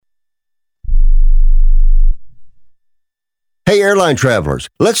Hey, airline travelers,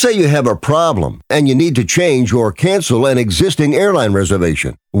 let's say you have a problem and you need to change or cancel an existing airline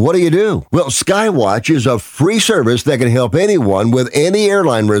reservation. What do? Well, Skywatch is a free service that can help anyone with any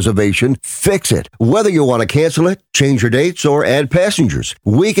airline reservation fix it. Whether you want to cancel it, change your dates, or add passengers,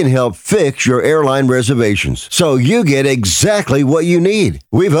 we can help fix your airline reservations so you get exactly what you need.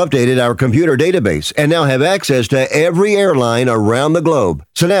 We've updated our computer database and now have access to every airline around the globe.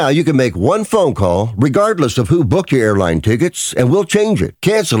 So now you can make one phone call regardless of who booked your airline tickets, and we'll change it,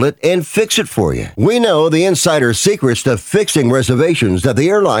 cancel it, and fix it for you. We know the insider secrets to fixing reservations that the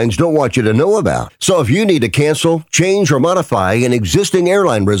airlines don't want you to know about. So if you need to cancel, change, or modify an existing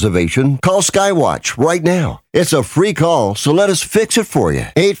airline reservation, call Skywatch right now. It's a free call, so let us fix it for you.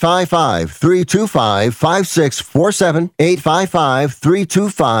 855-325-5647.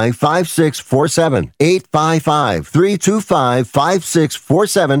 855-325-5647.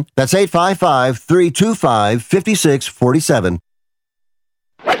 855-325-5647. That's 855-325-5647.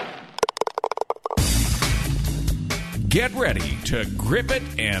 Get ready to grip it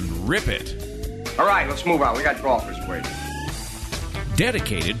and rip it. All right, let's move on. We got golfers waiting.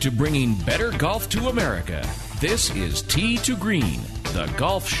 Dedicated to bringing better golf to America, this is Tee to Green, the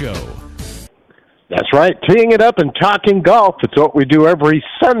golf show. That's right, teeing it up and talking golf. It's what we do every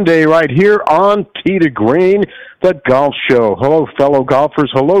Sunday right here on Tee to Green, the golf show. Hello, fellow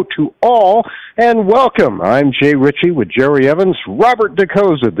golfers. Hello to all, and welcome. I'm Jay Ritchie with Jerry Evans. Robert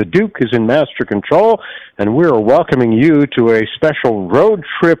DeCosa, the Duke, is in master control, and we're welcoming you to a special road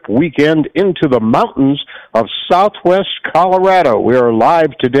trip weekend into the mountains of southwest Colorado. We are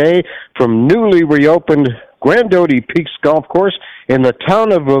live today from newly reopened Grandote Peaks Golf Course in the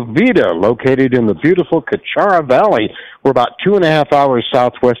town of Oviedo, located in the beautiful Cachara Valley. We're about 2.5 hours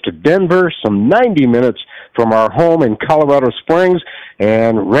southwest of Denver, some 90 minutes from our home in Colorado Springs,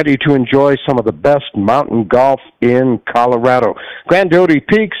 and ready to enjoy some of the best mountain golf in Colorado. Grandote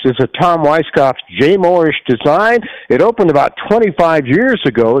Peaks is a Tom Weisskopf J. Moorish design. It opened about 25 years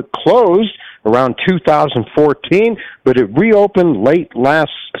ago. It closed around 2014, but it reopened late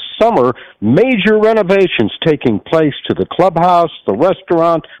last summer. Major renovations taking place to the clubhouse, the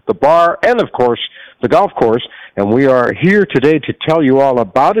restaurant, the bar, and of course, the golf course. And we are here today to tell you all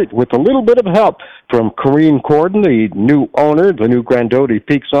about it with a little bit of help from Corrine Corden, the new owner, the new Grandote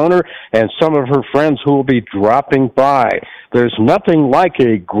Peaks owner, and some of her friends who will be dropping by. There's nothing like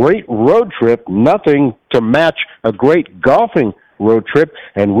a great road trip, nothing to match a great golfing road trip,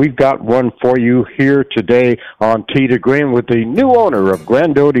 and we've got one for you here today on Tee to Green with the new owner of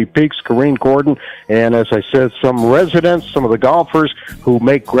Grandote Peaks, Corrine Corden, and as I said, some residents, some of the golfers who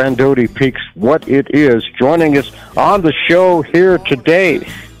make Grandote Peaks what it is, joining us on the show here today.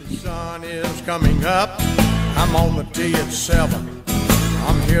 The sun is coming up. I'm on the tee at 7.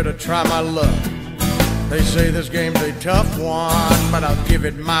 I'm here to try my luck. They say this game's a tough one, but I'll give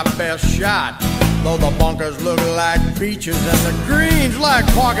it my best shot. Though the bunkers look like beaches and the greens like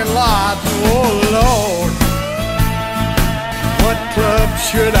parking lots. Oh, Lord, what club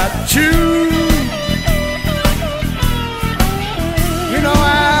should I choose? You know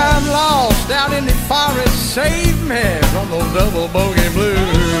I'm lost out in the forest. Save me from those double bogey blues.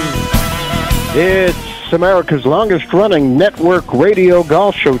 It's America's longest-running network radio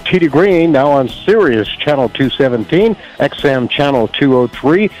golf show, Tee to Green, now on Sirius Channel 217, XM Channel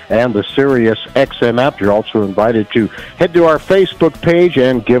 203, and the Sirius XM app. You're also invited to head to our Facebook page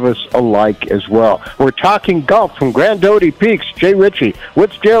and give us a like as well. We're talking golf from Grandote Peaks. Jay Ritchie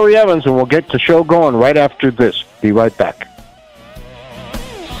with Jerry Evans, and we'll get the show going right after this. Be right back.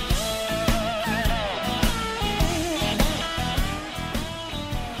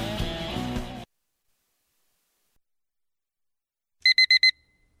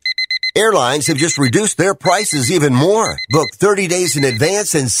 Airlines have just reduced their prices even more. Book 30 days in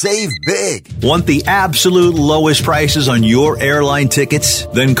advance and save big. Want the absolute lowest prices on your airline tickets?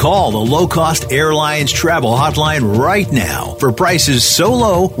 Then call the Low Cost Airlines Travel Hotline right now for prices so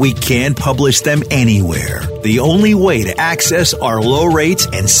low we can't publish them anywhere. The only way to access our low rates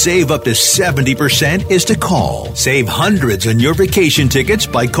and save up to 70% is to call. Save hundreds on your vacation tickets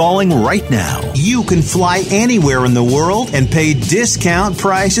by calling right now. You can fly anywhere in the world and pay discount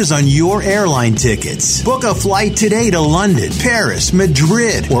prices on your airline tickets. Book a flight today to London, Paris,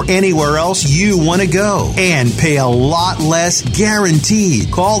 Madrid, or anywhere else you want to go and pay a lot less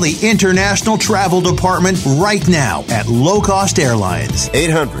guaranteed. Call the International Travel Department right now at Low Cost Airlines.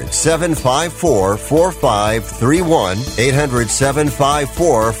 800-754-4531.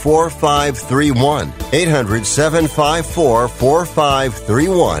 800-754-4531.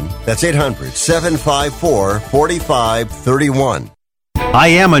 800-754-4531. That's 800-754-4531. I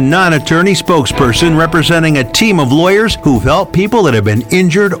am a non-attorney spokesperson representing a team of lawyers who've helped people that have been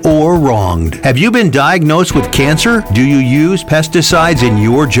injured or wronged. Have you been diagnosed with cancer? Do you use pesticides in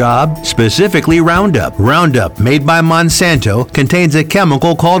your job? Specifically Roundup. Roundup, made by Monsanto, contains a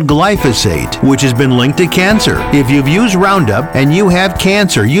chemical called glyphosate, which has been linked to cancer. If you've used Roundup and you have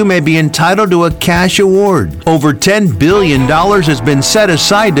cancer, you may be entitled to a cash award. Over $10 billion has been set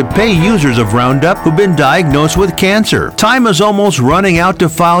aside to pay users of Roundup who've been diagnosed with cancer. Time is almost running out to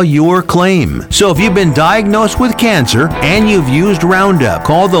file your claim. So if you've been diagnosed with cancer and you've used Roundup,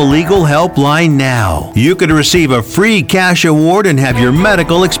 call the legal helpline now. You could receive a free cash award and have your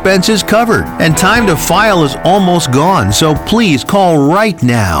medical expenses covered. And time to file is almost gone, so please call right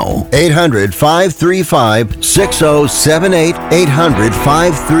now. 800-535-6078.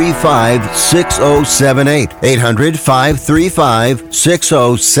 800-535-6078.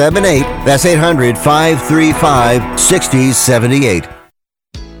 800-535-6078. That's 800-535-6078.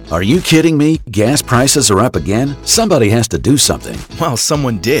 Are you kidding me? Gas prices are up again? Somebody has to do something. Well,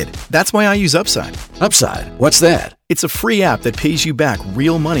 someone did. That's why I use Upside. Upside? What's that? It's a free app that pays you back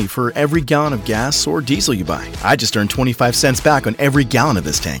real money for every gallon of gas or diesel you buy. I just earned 25 cents back on every gallon of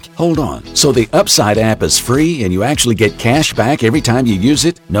this tank. Hold on. So the Upside app is free and you actually get cash back every time you use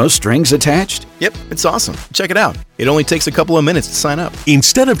it? No strings attached? Yep, it's awesome. Check it out. It only takes a couple of minutes to sign up.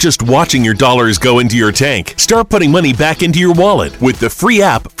 Instead of just watching your dollars go into your tank, start putting money back into your wallet with the free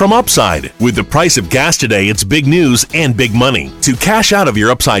app from Upside. With the price of gas today, it's big news and big money. To cash out of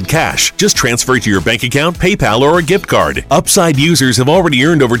your Upside cash, just transfer it to your bank account, PayPal, or a gift card. Upside users have already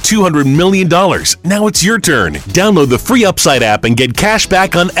earned over $200 million. Now it's your turn. Download the free Upside app and get cash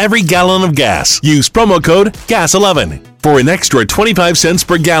back on every gallon of gas. Use promo code GAS11 for an extra 25 cents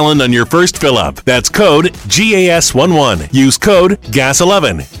per gallon on your first fill-up. That's code GAS11. Use code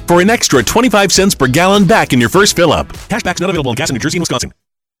GAS11 for an extra 25 cents per gallon back in your first fill-up. Cashback's not available in gas in New Jersey and Wisconsin.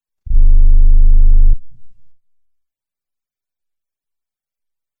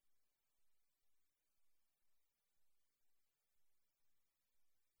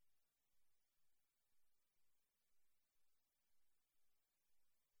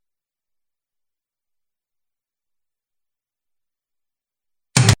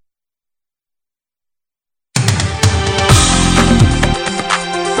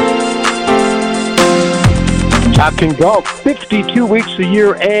 Talking golf 52 weeks a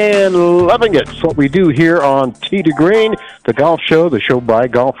year and loving it. It's what we do here on Tee to Green, the golf show, the show by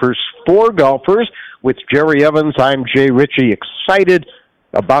golfers for golfers. With Jerry Evans, I'm Jay Ritchie. Excited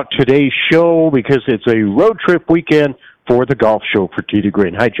about today's show because it's a road trip weekend for the golf show for Tee to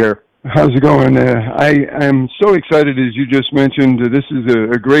Green. Hi, Jerry. How's it going? I am so excited, as you just mentioned. This is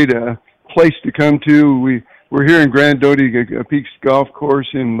a great place to come to. We're here in Grand Doty Peaks Golf Course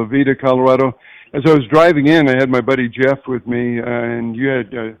in La Veta, Colorado. As I was driving in, I had my buddy Jeff with me, and you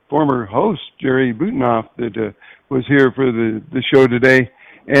had former host Jerry Butenoff that was here for the show today.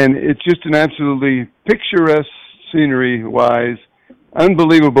 And it's just an absolutely picturesque scenery-wise,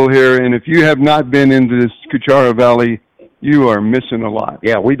 unbelievable here. And if you have not been into this Cuchara Valley, you are missing a lot.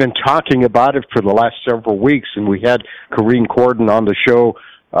 Yeah, we've been talking about it for the last several weeks, and we had Corrine Corden on the show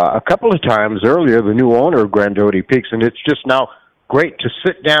a couple of times earlier, the new owner of Grand Doty Peaks, and it's just now great to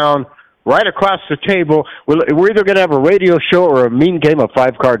sit down right across the table. We're either going to have a radio show or a mean game of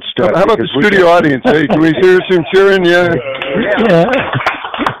five-card stud. How about the studio audience? Hey, can we hear some cheering? Yeah.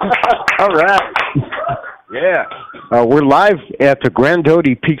 All right. Yeah. We're live at the Grand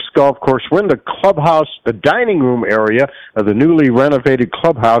Doty Peaks Golf Course. We're in the clubhouse, the dining room area of the newly renovated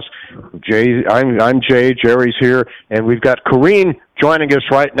clubhouse. I'm Jay. Jerry's here, and we've got Corrine joining us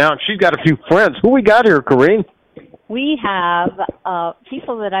right now. She's got a few friends. Who we got here, Corrine? We have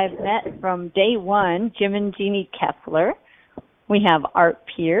people that I've met from day one, Jim and Jeannie Kessler. We have Art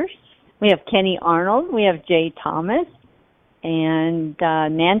Pierce. We have Kenny Arnold. We have Jay Thomas and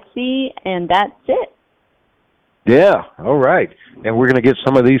Nancy, and that's it. Yeah, all right. And we're going to get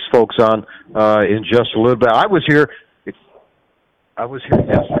some of these folks on in just a little bit. I was here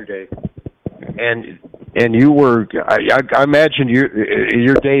yesterday, and you were. I imagine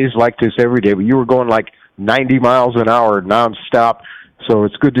your days like this every day, but you were going like 90 miles an hour nonstop. So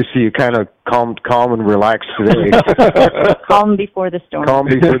it's good to see you kind of calm and relaxed today. Calm before the storm. Calm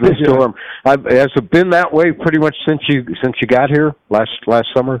before the storm. Has it been that way pretty much since you got here last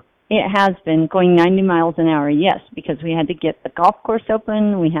summer? It has been going 90 miles an hour, yes, because we had to get the golf course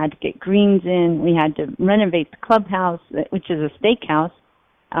open, we had to get greens in, we had to renovate the clubhouse, which is a steakhouse.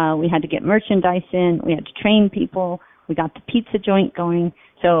 We had to get merchandise in, we had to train people, we got the pizza joint going.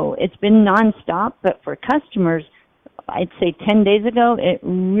 So it's been nonstop, but for customers, I'd say 10 days ago, it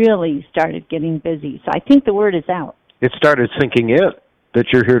really started getting busy. So I think the word is out. It started sinking in. that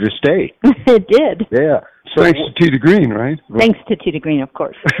you're here to stay. It did. Yeah. So, thanks to Tee to Green, right? Thanks to Tee to Green, of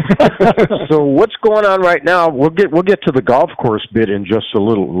course. So what's going on right now? We'll get to the golf course bit in just a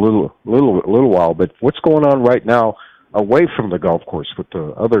little while. But what's going on right now away from the golf course with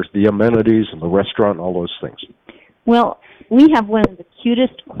the amenities and the restaurant and all those things? Well, we have one of the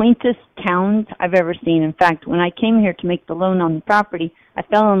cutest, quaintest towns I've ever seen. In fact, when I came here to make the loan on the property, I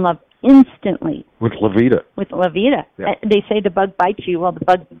fell in love instantly. With La Vida. With La Vida. Yeah. They say the bug bites you. Well, the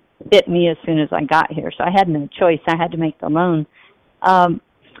bug bit me as soon as I got here, so I had no choice. I had to make the loan.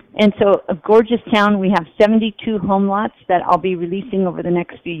 And so a gorgeous town. We have 72 home lots that I'll be releasing over the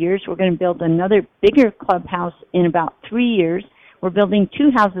next few years. We're going to build another bigger clubhouse in about 3 years. We're building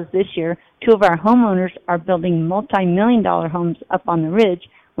 2 houses this year. 2 of our homeowners are building multi-million-dollar homes up on the ridge,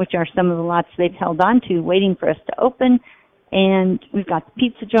 which are some of the lots they've held on to, waiting for us to open. And we've got the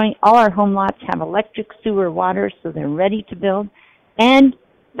pizza joint. All our home lots have electric, sewer, water, so they're ready to build. And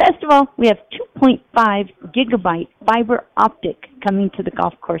best of all, we have 2.5 gigabyte fiber optic coming to the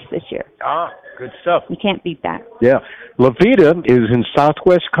golf course this year. Ah, good stuff. You can't beat that. Yeah. La Vida is in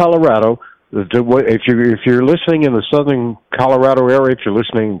southwest Colorado. If you're listening in the southern Colorado area, if you're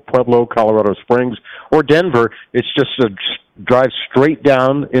listening Pueblo, Colorado Springs, or Denver, it's just a drive straight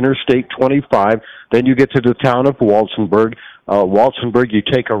down Interstate 25. Then you get to the town of Walsenburg. Walsenburg, you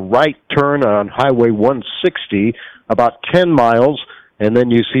take a right turn on Highway 160, about 10 miles, and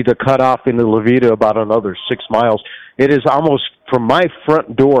then you see the cutoff into La Vida about another 6 miles. It is almost from my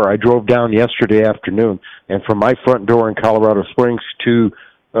front door. I drove down yesterday afternoon, and from my front door in Colorado Springs to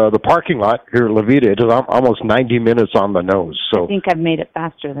the parking lot here at La Vida, it is almost 90 minutes on the nose. So I think I've made it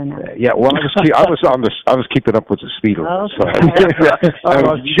faster than that. Yeah, well, I was keeping up with the speed limit. Oh, so.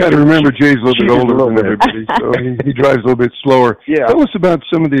 You got to remember Jay's a little bit older than everybody, so he drives a little bit slower. Yeah. Tell us about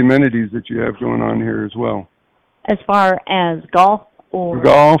some of the amenities that you have going on here as well. As far as golf or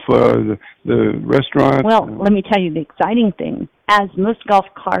the restaurant. Well, let me tell you the exciting thing. As most golf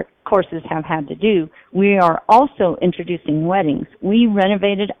courses have had to do, we are also introducing weddings. We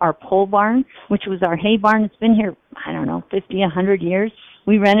renovated our pole barn, which was our hay barn. It's been here, 50, 100 years.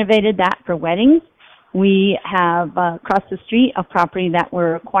 We renovated that for weddings. We have across the street a property that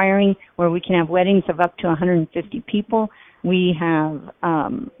we're acquiring where we can have weddings of up to 150 people. We have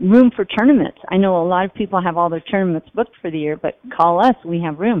room for tournaments. I know a lot of people have all their tournaments booked for the year, but call us. We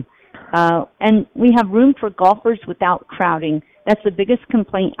have room. And we have room for golfers without crowding. That's the biggest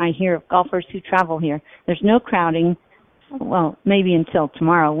complaint I hear of golfers who travel here. There's no crowding. Well, maybe until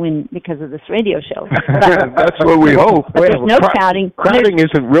tomorrow because of this radio show. But, that's what we hope. But there's no crowding. Crowding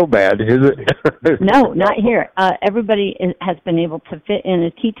isn't real bad, is it? No, not here. Everybody has been able to fit in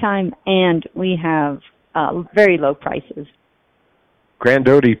a tee time, and we have very low prices.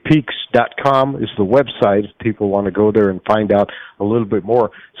 GrandotePeaks.com is the website if people want to go there and find out a little bit more.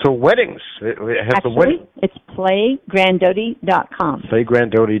 So weddings. Actually, it's playgrandote.com.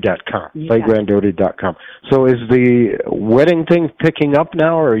 Playgrandote.com. Playgrandote.com. So is the wedding thing picking up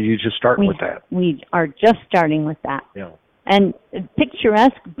now, or are you just starting with that? We are just starting with that. Yeah. And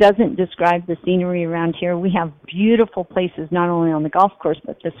picturesque doesn't describe the scenery around here. We have beautiful places not only on the golf course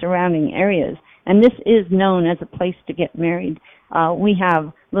but the surrounding areas. And this is known as a place to get married. We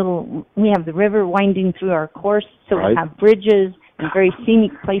have the river winding through our course, so we have bridges and very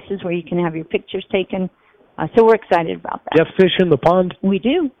scenic places where you can have your pictures taken. So we're excited about that. Do you have fish in the pond? We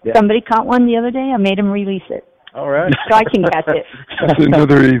do. Yeah. Somebody caught one the other day. I made him release it. All right. So I can catch it. That's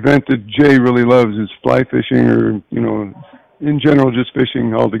another event that Jay really loves is fly fishing or, in general, just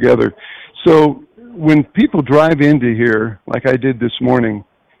fishing altogether. So when people drive into here, like I did this morning,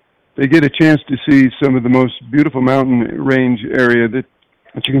 they get a chance to see some of the most beautiful mountain range area that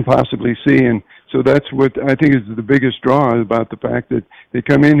you can possibly see. And so that's what I think is the biggest draw about the fact that they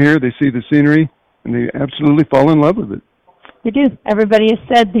come in here, they see the scenery, and they absolutely fall in love with it. They do. Everybody has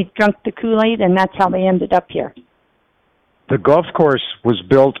said they've drunk the Kool-Aid, and that's how they ended up here. The golf course was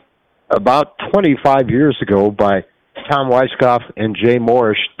built about 25 years ago by Tom Weiskopf and Jay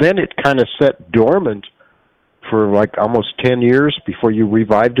Morrish. Then it kind of sat dormant for like almost 10 years before you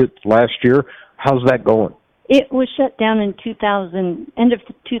revived it last year. How's that going? It was shut down in end of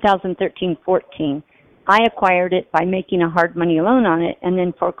 2013-14. I acquired it by making a hard money loan on it and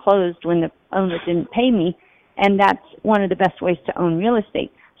then foreclosed when the owner didn't pay me, and that's one of the best ways to own real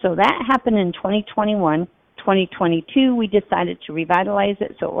estate. So that happened in 2021. 2022, we decided to revitalize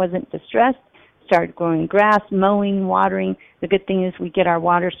it so it wasn't distressed. Started growing grass, mowing, watering. The good thing is we get our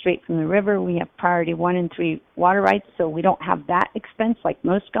water straight from the river. We have priority 1 and 3 water rights, so we don't have that expense like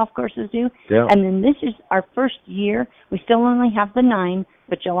most golf courses do. Yeah. And then this is our first year. We still only have the 9,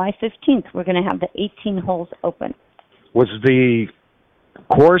 but July 15th, we're going to have the 18 holes open. Was the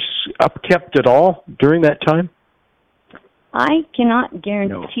course upkept at all during that time? I cannot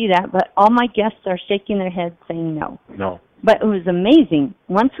guarantee that, but all my guests are shaking their heads saying no. No. But it was amazing.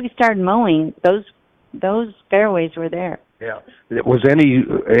 Once we started mowing, those fairways were there. Yeah. Was any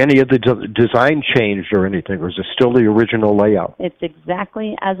of the design changed or anything, or is it still the original layout? It's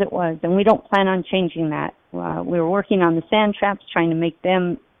exactly as it was, and we don't plan on changing that. We were working on the sand traps, trying to make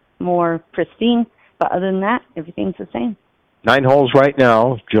them more pristine, but other than that, everything's the same. 9 holes right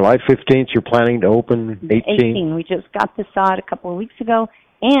now. July 15th, you're planning to open 18? We just got the sod a couple of weeks ago,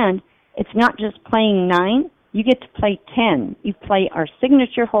 and it's not just playing 9. You get to play 10. You play our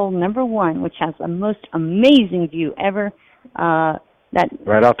signature hole, number 1, which has the most amazing view ever. That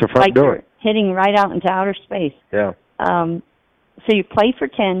right out the front door. Hitting right out into outer space. Yeah. So you play for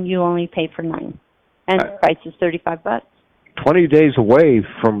 10, you only pay for 9. And the price is $35. 20 days away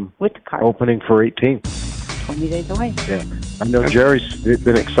from with the card. Opening for 18. 20 days away. Yeah. I know Jerry's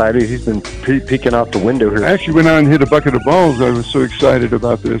been excited. He's been peeking out the window here. I actually went out and hit a bucket of balls. I was so excited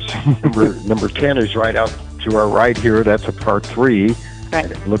about this. number 10 is right out to our right here. That's a par 3. Right.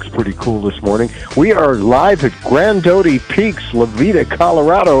 It looks pretty cool this morning. We are live at Grandote Peaks, La Veta,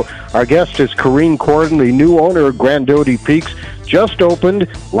 Colorado. Our guest is Corrine Corden, the new owner of Grandote Peaks. Just opened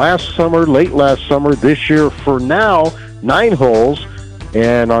late last summer. This year, for now, 9 holes.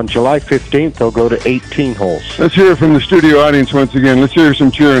 And on July 15th, they'll go to 18 holes. Let's hear it from the studio audience once again. Let's hear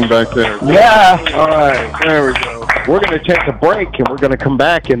some cheering back there. Yeah. All right. There we go. We're going to take a break, and we're going to come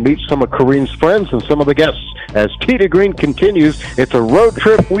back and meet some of Corrine's friends and some of the guests. As Tee to Green continues, it's a road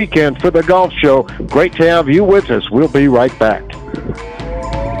trip weekend for the Golf Show. Great to have you with us. We'll be right back.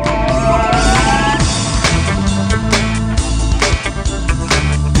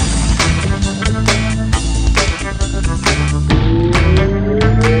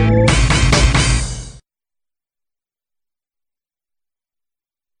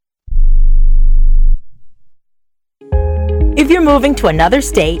 If you're moving to another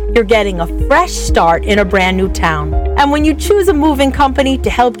state, you're getting a fresh start in a brand new town. And when you choose a moving company to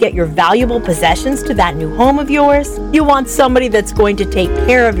help get your valuable possessions to that new home of yours, you want somebody that's going to take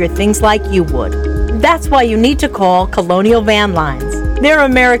care of your things like you would. That's why you need to call Colonial Van Lines. They're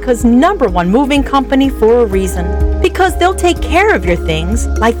America's #1 moving company for a reason. Because they'll take care of your things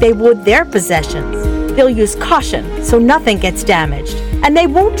like they would their possessions. They'll use caution so nothing gets damaged. And they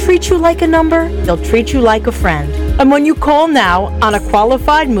won't treat you like a number, they'll treat you like a friend. And when you call now on a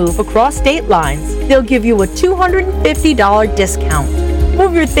qualified move across state lines, they'll give you a $250 discount.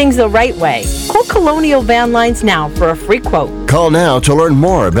 Move your things the right way. Call Colonial Van Lines now for a free quote. Call now to learn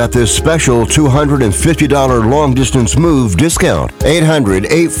more about this special $250 long-distance move discount.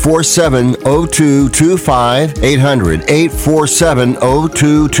 800-847-0225.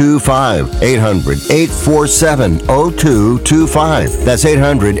 800-847-0225. 800-847-0225. That's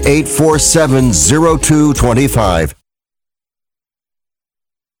 800-847-0225.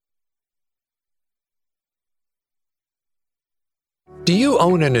 Do you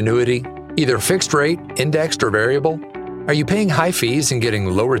own an annuity, either fixed rate, indexed, or variable? Are you paying high fees and getting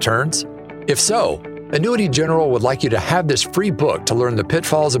low returns? If so, Annuity General would like you to have this free book to learn the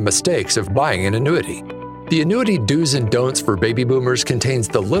pitfalls and mistakes of buying an annuity. The Annuity Do's and Don'ts for Baby Boomers contains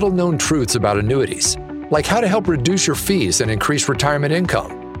the little-known truths about annuities, like how to help reduce your fees and increase retirement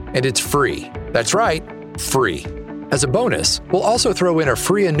income. And it's free. That's right, free. As a bonus, we'll also throw in a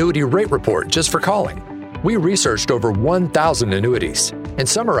free annuity rate report just for calling. We researched over 1,000 annuities and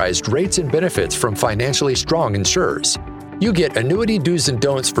summarized rates and benefits from financially strong insurers. You get Annuity Do's and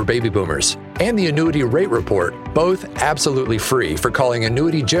Don'ts for Baby Boomers and the Annuity Rate Report, both absolutely free for calling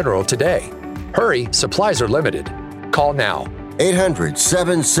Annuity General today. Hurry, supplies are limited. Call now.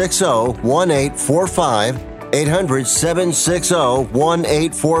 800-760-1845.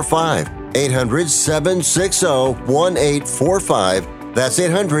 800-760-1845. 800-760-1845. That's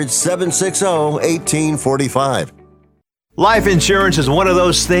 800-760-1845. Life insurance is one of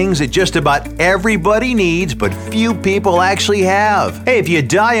those things that just about everybody needs, but few people actually have. Hey, if you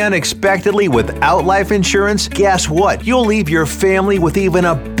die unexpectedly without life insurance, guess what? You'll leave your family with even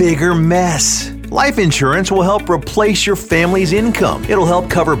a bigger mess. Life insurance will help replace your family's income. It'll help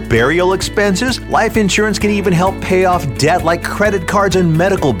cover burial expenses. Life insurance can even help pay off debt like credit cards and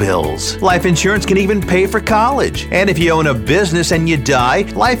medical bills. Life insurance can even pay for college. And if you own a business and you die,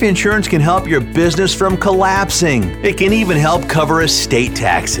 life insurance can help your business from collapsing. It can even help cover estate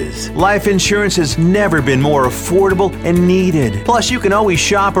taxes. Life insurance has never been more affordable and needed. Plus, you can always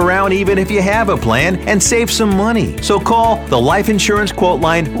shop around even if you have a plan and save some money. So call the Life Insurance Quote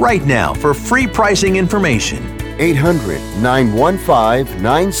Line right now for free pricing information.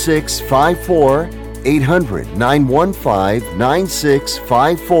 800-915-9654.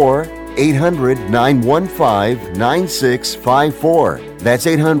 800-915-9654. 800-915-9654. That's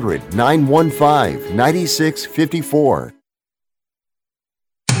 800-915-9654.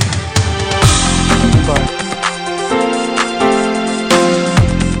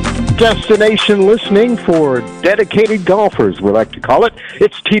 Destination listening for dedicated golfers, we like to call it.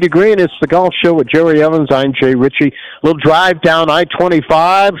 It's Tee to Green. It's the Golf Show with Jerry Evans. I'm Jay Ritchie. A little drive down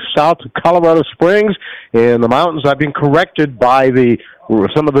I-25 south of Colorado Springs in the mountains. I've been corrected by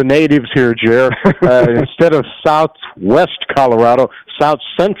some of the natives here, Jer. Instead of southwest Colorado, south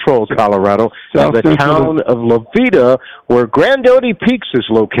central Colorado, the town of Levita, where Grandote Peaks is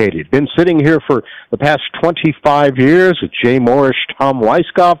located. Been sitting here for the past 25 years. It's Jay Morris, Tom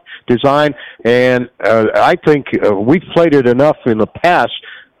Weisskopf design, and I think we've played it enough in the past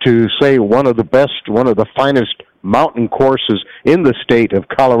to say one of the best, one of the finest mountain courses in the state of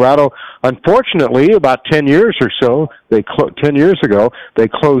Colorado. Unfortunately, about 10 years ago, they closed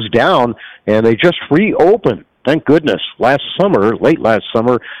down, and they just reopened. Thank goodness, late last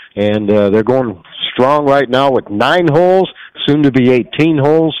summer, and they're going strong right now with 9 holes, soon to be 18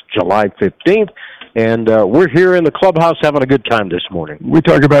 holes, July 15th. And we're here in the clubhouse having a good time this morning. We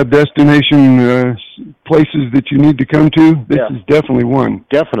talk about destination places that you need to come to. This is definitely one.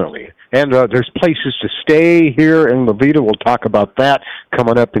 Definitely. And there's places to stay here in Levita. We'll talk about that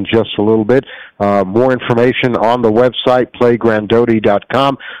coming up in just a little bit. More information on the website,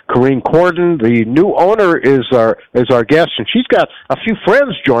 playgrandote.com. Corrine Corden, the new owner, is our guest, and she's got a few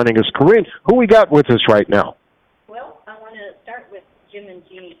friends joining us. Corrine, who we got with us right now? Well, I want to start with Jim and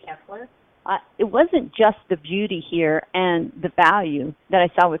Jeannie Kepler. It wasn't just the beauty here and the value that I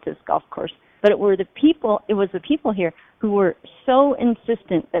saw with this golf course, but it was the people here who were so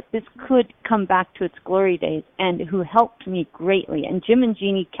insistent that this could come back to its glory days and who helped me greatly. And Jim and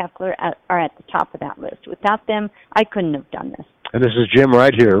Jeannie Kepler are at the top of that list. Without them, I couldn't have done this. And this is Jim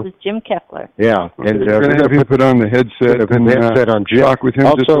right here. This is Jim Kepler. Yeah. And we're going to have him put on the headset on Jim. Talk with him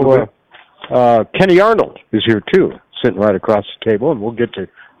also, just a little bit. Kenny Arnold is here, too, sitting right across the table, and we'll get to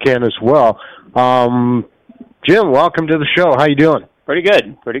Ken as well. Jim, welcome to the show. How you doing? Pretty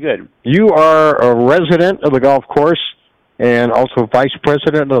good. You are a resident of the golf course and also vice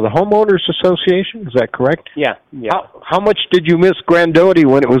president of the Homeowners Association. Is that correct? Yeah. How much did you miss Grandote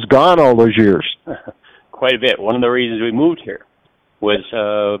when it was gone all those years? Quite a bit. One of the reasons we moved here was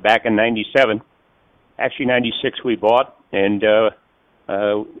back in 97. Actually, 96 we bought, and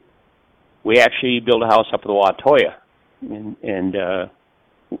we actually built a house up at the Watoya and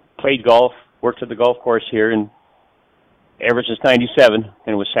played golf, worked at the golf course here ever since 97,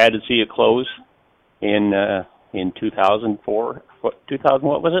 and was sad to see it close in 2004. 2000,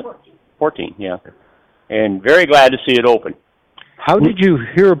 what was it? 14, yeah. And very glad to see it open. How did you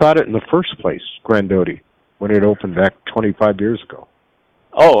hear about it in the first place, Grandote, when it opened back 25 years ago?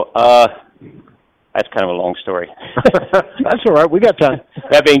 Oh, that's kind of a long story. That's all right. We got time.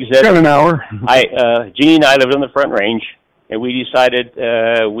 That being said, got an hour. Jeannie and I lived on the Front Range, and we decided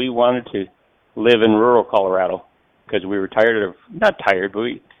we wanted to live in rural Colorado because we were not tired, but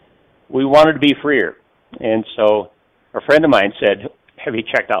we wanted to be freer. And so a friend of mine said, "Have you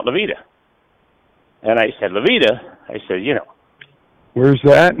checked out Levita?" And I said, "Levita?" I said, "Where's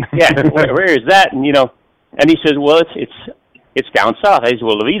that?" Yeah, where is that? And and he says, "Well, it's down south." I said,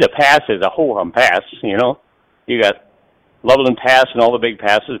 "Well, Levita Pass is a ho-hum pass, You got Loveland Pass and all the big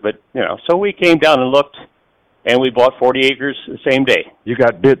passes, but So we came down and looked, and we bought 40 acres the same day. You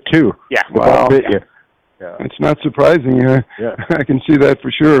got bit too. Yeah. Wow. Bit you. Yeah. It's not surprising. Yeah. I can see that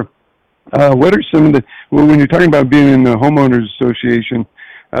for sure. What are some of when you're talking about being in the Homeowners Association,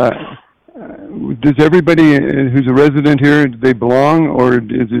 does everybody who's a resident here, do they belong, or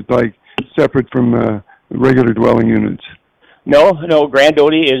is it like separate from regular dwelling units? No,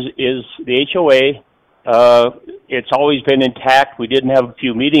 Grandote is the HOA. It's always been intact. We didn't have a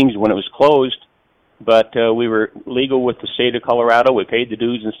few meetings when it was closed, but we were legal with the state of Colorado. We paid the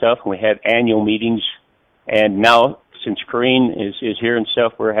dues and stuff, and we had annual meetings. And now, since Corrine is here and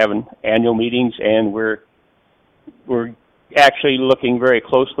stuff, we're having annual meetings, and we're actually looking very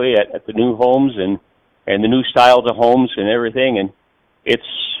closely at the new homes and the new styles of homes and everything. And it's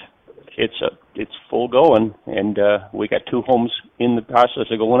full going, and we got 2 homes in the process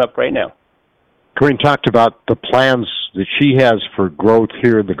of going up right now. Corrine talked about the plans that she has for growth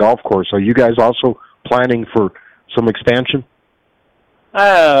here at the golf course. Are you guys also planning for some expansion?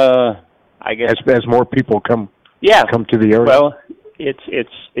 I guess as more people come to the area. Well,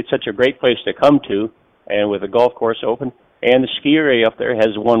 it's such a great place to come to, and with the golf course open, and the ski area up there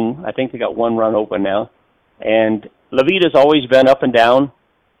has one. I think they got one run open now, and Levita's always been up and down.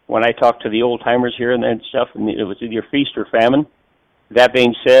 when I talk to the old timers here and stuff, and it was either feast or famine. That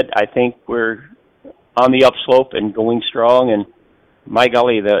being said, I think we're on the upslope and going strong. And my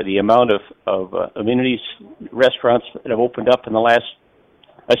golly, the amount of amenities, restaurants that have opened up in the last,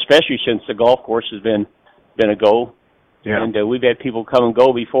 especially since the golf course has been a go. Yeah. And we've had people come and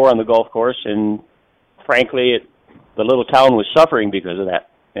go before on the golf course, and frankly, the little town was suffering because of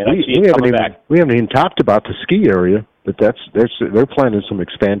that. And I see it coming back. We haven't even talked about the ski area, but they're planning some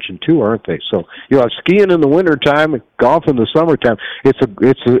expansion too, aren't they? So skiing in the wintertime, golf in the summertime. It's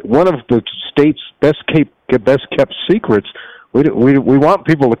one of the state's best kept secrets. We want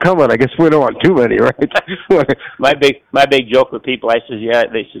people to come, and I guess we don't want too many, right? my big joke with people, I says, yeah.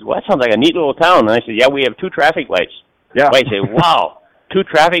 They says, well, that sounds like a neat little town. And I said, yeah, we have 2 traffic lights. Yeah. I say, wow, 2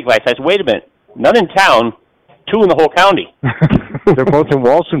 traffic lights. I said, wait a minute, none in town, 2 in the whole county. They're both in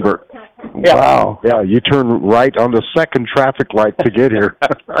Walsenburg. Yeah. Wow. Yeah, you turn right on the second traffic light to get here.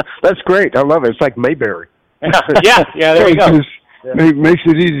 That's great. I love it. It's like Mayberry. Yeah, there you go. Makes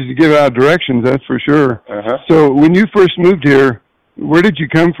it easy to give out directions, that's for sure. Uh-huh. So when you first moved here, where did you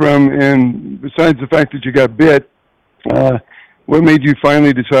come from? And besides the fact that you got bit, what made you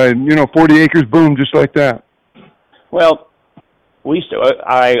finally decide, 40 acres, boom, just like that? Well,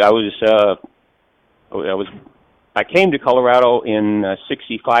 I came to Colorado in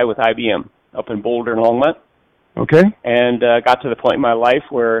 '65 with IBM up in Boulder and Longmont. Okay. And got to the point in my life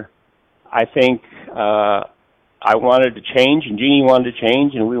where I think I wanted to change, and Jeannie wanted to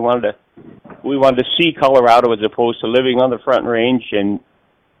change, and we wanted to see Colorado as opposed to living on the Front Range. And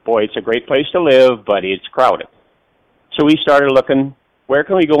boy, it's a great place to live, but it's crowded. So we started looking, where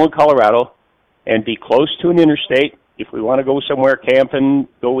can we go in Colorado and be close to an interstate? If we want to go somewhere camping,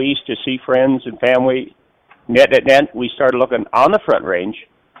 go east to see friends and family, we started looking on the Front Range,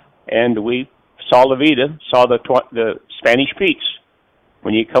 and we saw La Vida, saw the Spanish Peaks.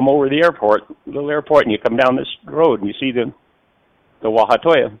 When you come over the little airport, and you come down this road, and you see the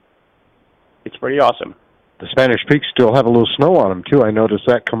Wahatoya, it's pretty awesome. The Spanish Peaks still have a little snow on them, too. I noticed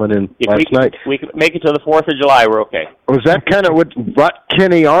that coming in last night. We can make it to the 4th of July, we're okay. Was that kind of what brought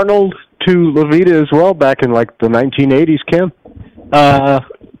Kenny Arnold to La Vida as well back in, the 1980s, Ken?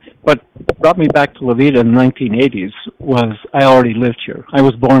 What brought me back to La Vida in the 1980s was I already lived here. I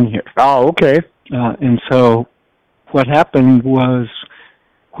was born here. Oh, okay. And so what happened was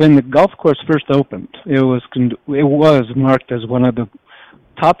when the golf course first opened, it was marked as one of the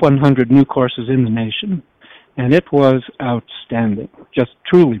top 100 new courses in the nation. And it was outstanding, just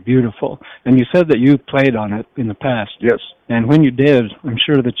truly beautiful. And you said that you played on it in the past. Yes. And when you did, I'm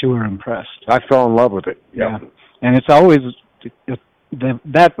sure that you were impressed. I fell in love with it. Yeah. And it's always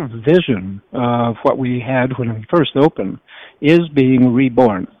that vision of what we had when we first opened is being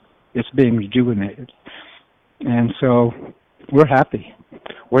reborn. It's being rejuvenated. And so we're happy.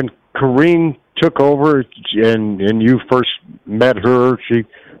 When Corrine took over and you first met her, she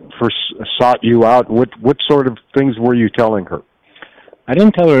first sought you out, what sort of things were you telling her? I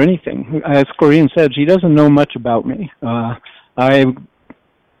didn't tell her anything. As Corrine said, she doesn't know much about me. When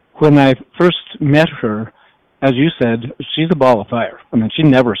I first met her, as you said, she's a ball of fire. I mean, she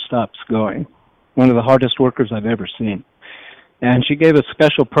never stops going. One of the hardest workers I've ever seen. And she gave a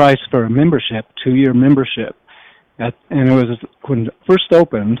special price for a membership, 2-year membership. And it was when it first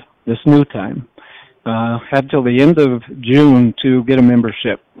opened, this new time. Had till the end of June to get a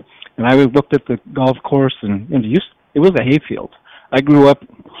membership. And I looked at the golf course, and it was a hayfield. I grew up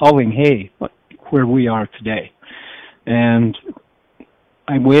hauling hay where we are today. And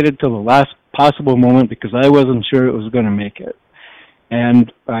I waited till the last possible moment because I wasn't sure it was going to make it.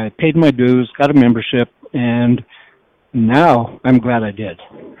 And I paid my dues, got a membership, and now I'm glad I did.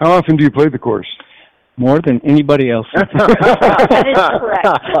 How often do you play the course? More than anybody else. That is correct.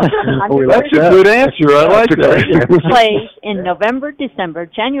 That's a good answer. I like that. He plays in November, December,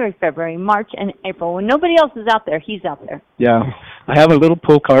 January, February, March, and April. When nobody else is out there, he's out there. Yeah. I have a little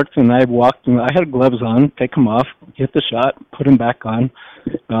pull cart, and I walked, and I had gloves on, take them off, hit the shot, put them back on,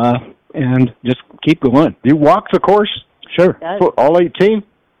 and just keep going. You walk the course? Sure. All 18?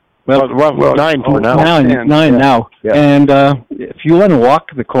 Well, 9 for now. Nine now. Yeah. And if you want to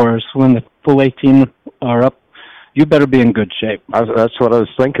walk the course when the full 18 are up, you better be in good shape. That's what I was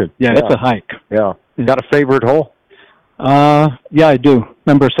thinking. Yeah, it's a hike. Yeah. You got a favorite hole? Yeah, I do.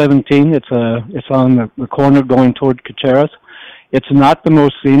 Number 17. It's on the corner going toward Caceres. It's not the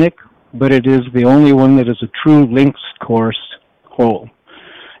most scenic, but it is the only one that is a true links course hole.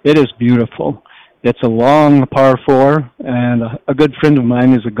 It is beautiful. It's a long par 4, and a good friend of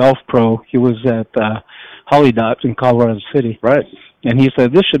mine is a golf pro. He was at Holly Dot in Colorado City. Right. And he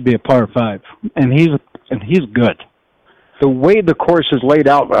said, this should be a par 5. And he's good. the way the course is laid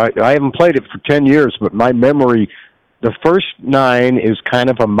out, I haven't played it for 10 years, but my memory, the first 9 is kind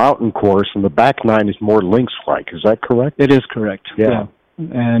of a mountain course, and the back 9 is more links-like. Is that correct? It is correct. Yeah.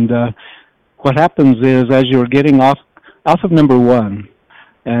 And what happens is, as you're getting off of number 1,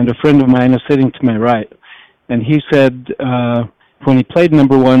 and a friend of mine is sitting to my right, and he said when he played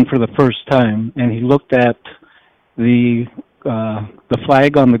number 1 for the first time, and he looked at the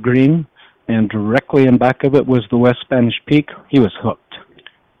flag on the green, and directly in back of it was the West Spanish Peak, he was hooked.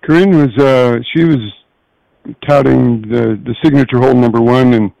 Corinne was she was touting the signature hole number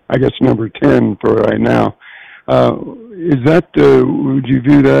 1 and I guess number 10 for right now. Is that would you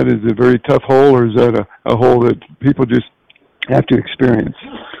view that as a very tough hole, or is that a hole that people just have to experience?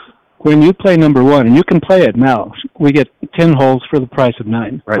 When you play number 1, and you can play it now, we get 10 holes for the price of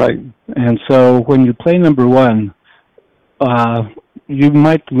 9. Right. And so when you play number 1, you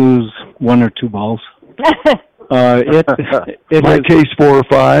might lose 1 or 2 balls. My case 4 or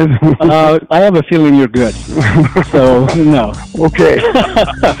 5. I have a feeling you're good. So no. Okay.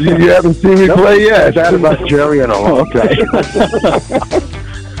 You haven't seen me play yet. That about Jerry and all. Okay.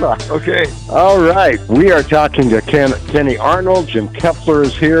 Okay. All right. We are talking to Kenny Arnold. Jim Kepler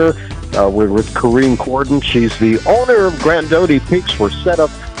is here. We're with Corinne Corden. She's the owner of Grandote Peaks. We're set up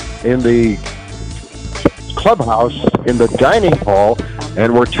in the clubhouse in the dining hall,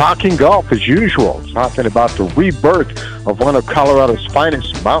 and we're talking golf as usual, talking about the rebirth of one of Colorado's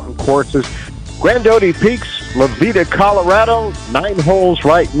finest mountain courses, Grandote Peaks, La Veta, Colorado. 9 holes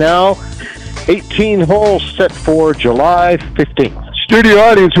right now, 18 holes set for July 15th. Studio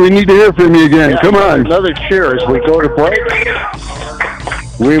audience, we need to hear from you again. Come on. Another cheer as we go to break.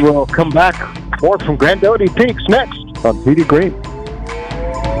 We will come back. More from Grandote Peaks next on Tee to Green.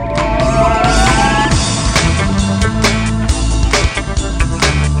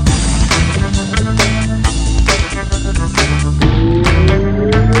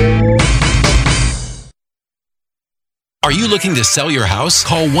 Are you looking to sell your house?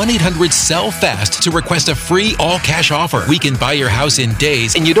 Call 1-800-SELL-FAST to request a free all-cash offer. We can buy your house in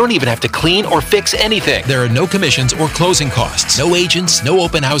days, and you don't even have to clean or fix anything. There are no commissions or closing costs, no agents, no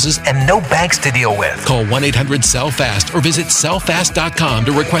open houses, and no banks to deal with. Call 1-800-SELL-FAST or visit sellfast.com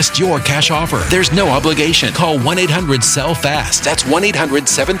to request your cash offer. There's no obligation. Call 1-800-SELL-FAST. That's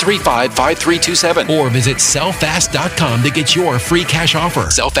 1-800-735-5327 or visit sellfast.com to get your free cash offer.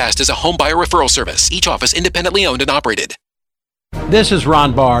 SellFast is a home buyer referral service. Each office independently owned and operated. This is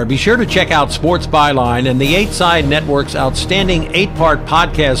Ron Barr. Be sure to check out Sports Byline and the 8 Side Network's outstanding 8-part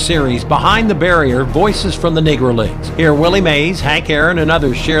podcast series, Behind the Barrier, Voices from the Negro Leagues. Here, Willie Mays, Hank Aaron, and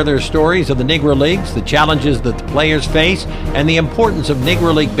others share their stories of the Negro Leagues, the challenges that the players face, and the importance of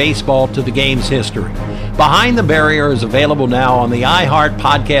Negro League baseball to the game's history. Behind the Barrier is available now on the iHeart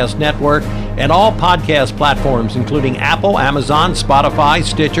Podcast Network and all podcast platforms, including Apple, Amazon, Spotify,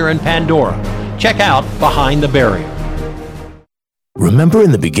 Stitcher, and Pandora. Check out Behind the Barrier. Remember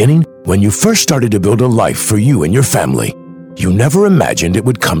in the beginning, when you first started to build a life for you and your family, you never imagined it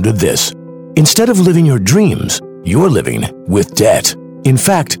would come to this. Instead of living your dreams, you're living with debt. In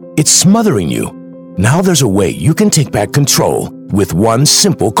fact, it's smothering you. Now there's a way you can take back control with one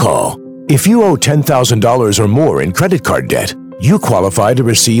simple call. If you owe $10,000 or more in credit card debt, you qualify to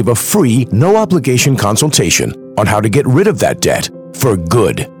receive a free, no-obligation consultation on how to get rid of that debt for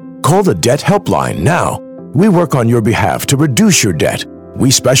good. Call the Debt Helpline now. We work on your behalf to reduce your debt. We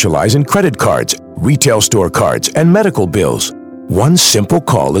specialize in credit cards, retail store cards, and medical bills. One simple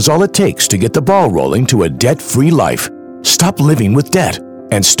call is all it takes to get the ball rolling to a debt-free life. Stop living with debt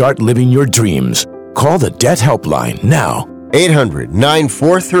and start living your dreams. Call the Debt Helpline now.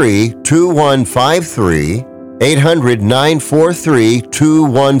 800-943-2153.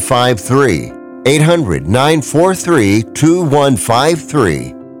 800-943-2153.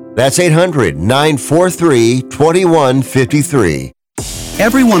 800-943-2153. That's 800-943-2153.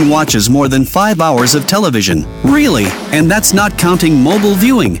 Everyone watches more than 5 hours of television. Really? And that's not counting mobile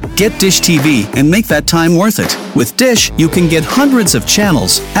viewing. Get Dish TV and make that time worth it. With Dish, you can get hundreds of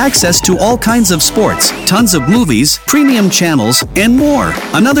channels, access to all kinds of sports, tons of movies, premium channels, and more.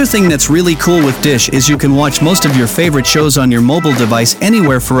 Another thing that's really cool with Dish is you can watch most of your favorite shows on your mobile device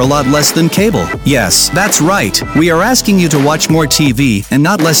anywhere for a lot less than cable. Yes, that's right. We are asking you to watch more TV and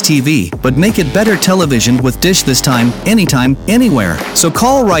not less TV, but make it better television with Dish this time, anytime, anywhere. So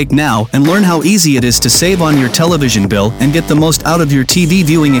call right now and learn how easy it is to save on your television bill and get the most out of your TV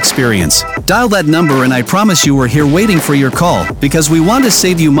viewing experience. Dial that number and I promise you we're here waiting for your call because we want to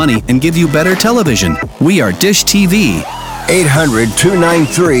save you money and give you better television. We are Dish TV.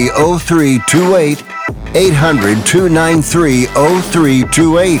 800-293-0328.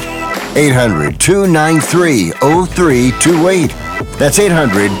 800-293-0328. 800-293-0328. That's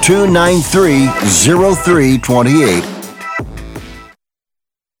 800-293-0328.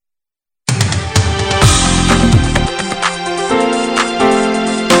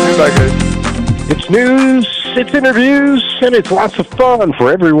 It's news, it's interviews, and it's lots of fun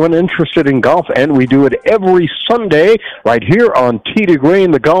for everyone interested in golf, and we do it every Sunday right here on Tee to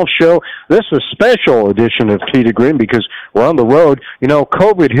Green, the golf show. This is a special edition of Tee to Green because we're on the road. You know,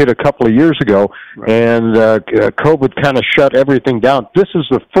 COVID hit a couple of years ago, and COVID kind of shut everything down. This is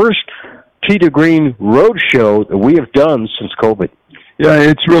the first Tee to Green road show that we have done since COVID. Yeah,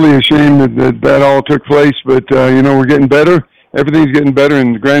 it's really a shame that all took place, but, we're getting better. Everything's getting better,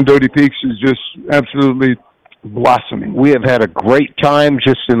 and Grand Doty Peaks is just absolutely blossoming. We have had a great time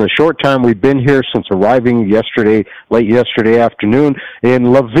just in the short time we've been here since arriving late yesterday afternoon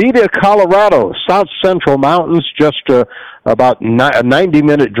in La Veta, Colorado, South Central Mountains, just about a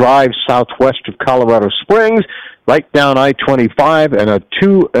 90-minute drive southwest of Colorado Springs, right down I-25, and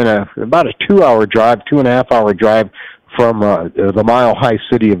about a 2-hour drive, 2.5-hour drive from the mile-high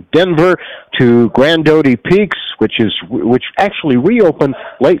city of Denver to Grand Doty Peaks, which actually reopened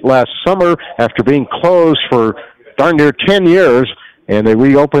late last summer after being closed for darn near 10 years. And they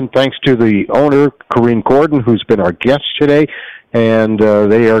reopened thanks to the owner, Corrine Gordon, who's been our guest today. And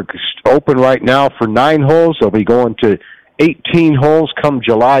they are open right now for 9 holes. They'll be going to 18 holes come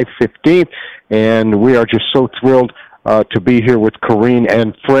July 15th. And we are just so thrilled to be here with Corrine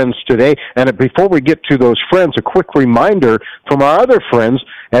and friends today. And before we get to those friends, a quick reminder from our other friends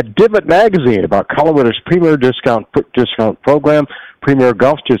at Divot Magazine about Colorado's premier discount program, premier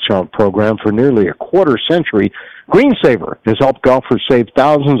golf discount program for nearly a quarter century. GreenSaver has helped golfers save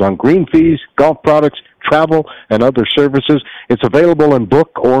thousands on green fees, golf products, travel, and other services. It's available in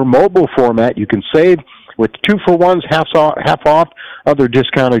book or mobile format. You can save with 2-for-1s, half off, other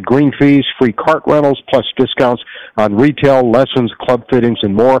discounted green fees, free cart rentals, plus discounts on retail, lessons, club fittings,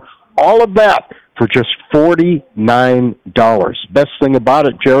 and more. All of that for just $49. Best thing about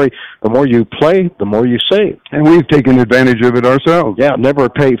it, Jerry, the more you play, the more you save. And we've taken advantage of it ourselves. Yeah, never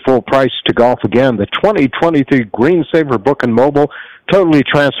pay full price to golf again. The 2023 GreenSaver Book and Mobile, totally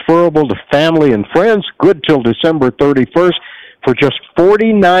transferable to family and friends, good till December 31st. For just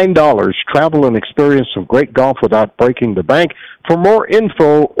 $49, travel and experience some great golf without breaking the bank. For more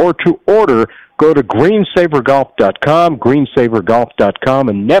info or to order, go to greensavergolf.com, greensavergolf.com,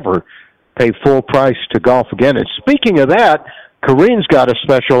 and never pay full price to golf again. And speaking of that, Corrine's got a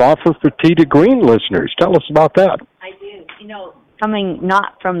special offer for Tee to Green listeners. Tell us about that. I do. Coming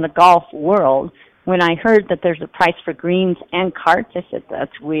not from the golf world, when I heard that there's a price for greens and carts, I said,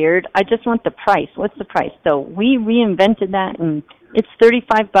 that's weird. I just want the price. What's the price? So we reinvented that, and it's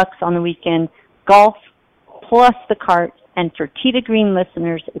 $35 on the weekend, golf plus the cart. And for Tee to Green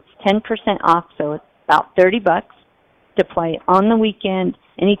listeners, it's 10% off, so it's about $30 to play on the weekend,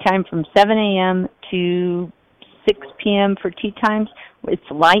 anytime from 7 a.m. to 6 p.m. for tee times. It's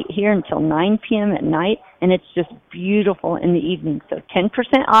light here until 9 p.m. at night, and it's just beautiful in the evening. So 10%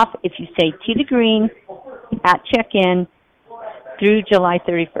 off if you say Tee to Green at check-in through July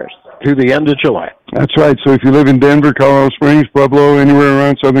 31st. Through the end of July. That's right. So if you live in Denver, Colorado Springs, Pueblo, anywhere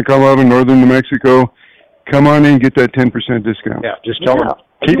around southern Colorado, northern New Mexico, come on in and get that 10% discount. Yeah, just tell them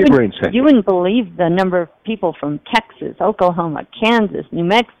Tee to Green. You wouldn't believe the number of people from Texas, Oklahoma, Kansas, New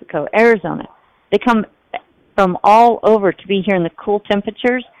Mexico, Arizona. They come from all over to be here in the cool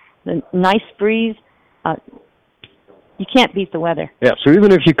temperatures, the nice breeze. You can't beat the weather. Yeah, so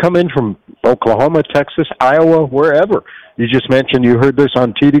even if you come in from Oklahoma, Texas, Iowa, wherever, you just mentioned you heard this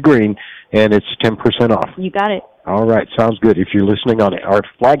on Tee to Green, and it's 10% off. You got it. All right, sounds good. If you're listening on our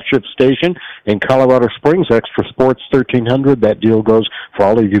flagship station in Colorado Springs, Extra Sports 1300, that deal goes for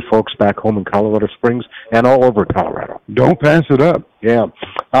all of you folks back home in Colorado Springs and all over Colorado. Don't pass it up. Yeah.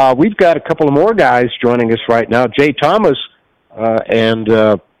 We've got a couple of more guys joining us right now. Jay Thomas, and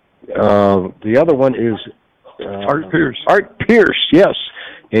the other one is Art Pierce. Art Pierce, yes.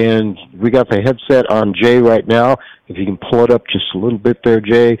 And we got the headset on Jay right now. If you can pull it up just a little bit there,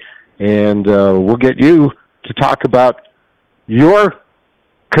 Jay, and we'll get you to talk about your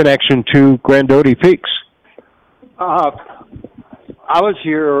connection to Grand Doty Peaks. I was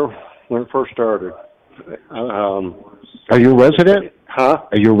here when it first started. Are you a resident? Huh?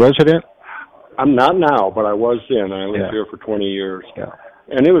 Are you a resident? I'm not now, but I was then. I lived here for 20 years. Yeah.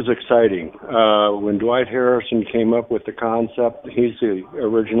 And it was exciting. When Dwight Harrison came up with the concept, he's the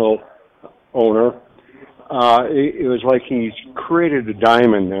original owner, it was like he's created a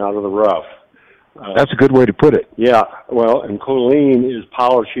diamond out of the rough. That's a good way to put it. Yeah, well, and Colleen is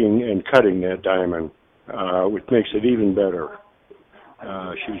polishing and cutting that diamond, which makes it even better.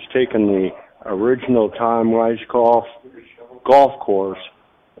 She's taken the original Tom Rice golf course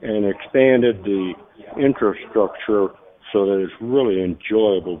and expanded the infrastructure so that it's really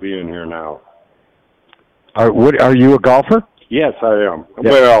enjoyable being here now. Are you a golfer? Yes, I am.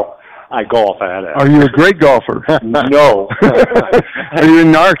 Yeah. Well, I golf at it. Are you a great golfer? No. Are you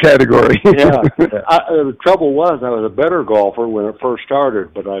in our category? Yeah. The trouble was I was a better golfer when it first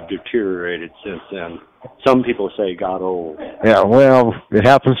started, but I've deteriorated since then. Some people say got old. Yeah, well, it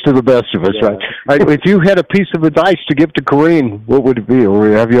happens to the best of us, Yeah. right? If you had a piece of advice to give to Corinne, what would it be? Or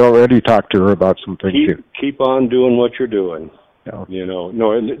have you already talked to her about some things? Keep on doing what you're doing. Yeah. You know,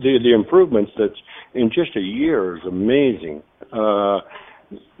 no, and the improvements that's in just a year is amazing.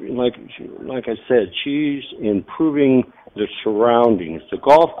 Like I said, she's improving the surroundings. The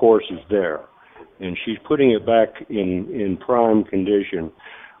golf course is there, and she's putting it back in prime condition.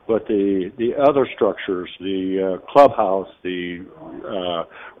 But the other structures, the clubhouse, the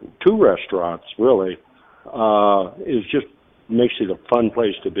two restaurants, really, is just makes it a fun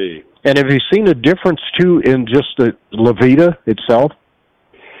place to be. And have you seen a difference, too, in just the La Vida itself?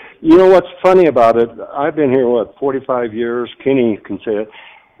 You know what's funny about it? I've been here, 45 years? Kenny can say it.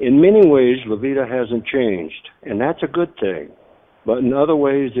 In many ways, La Vida hasn't changed, and that's a good thing. But in other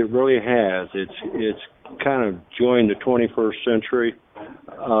ways, it really has. It's kind of joined the 21st century.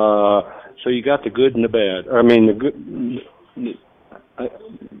 So you got the good and the bad. I mean,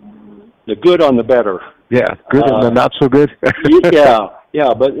 the good on the better. Yeah, good and the not so good.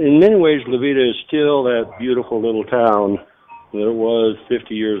 Yeah. But in many ways, La Vida is still that beautiful little town that it was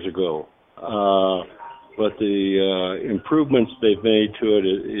 50 years ago. But the improvements they've made to it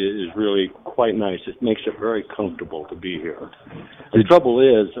is really quite nice. It makes it very comfortable to be here. The trouble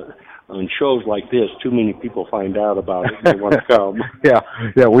is, on shows like this, too many people find out about it and they want to come.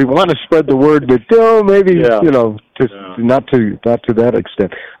 Yeah, we want to spread the word, but maybe not to that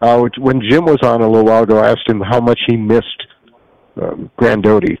extent. When Jim was on a little while ago, I asked him how much he missed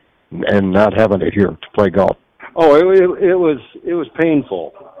Grandotti and not having it here to play golf. Oh, it was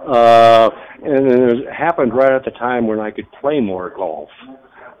painful, and it happened right at the time when I could play more golf.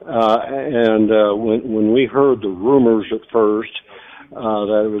 When we heard the rumors at first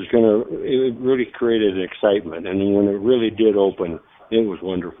that it really created an excitement, and when it really did open, it was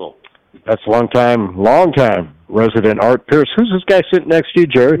wonderful. That's long time resident Art Pierce. Who's this guy sitting next to you,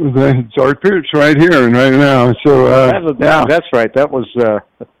 Jerry? It's Art Pierce right here and right now. So that's right. That was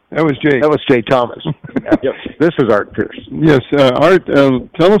Jake. That was Jay Thomas. Yep. This is Art Pierce. Yes, Art.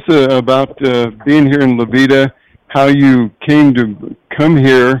 Tell us about being here in La Vida, how you came to come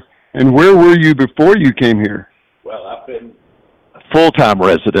here, and where were you before you came here? Well, I've been a full-time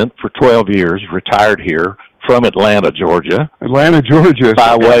resident for 12 years, retired here from Atlanta, Georgia. Atlanta, Georgia.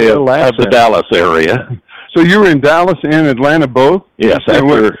 By way of the Dallas area. So you were in Dallas and Atlanta both? Yes. I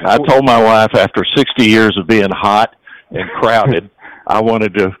told my wife after 60 years of being hot and crowded, I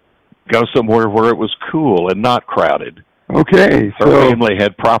wanted to go somewhere where it was cool and not crowded. Okay. Her family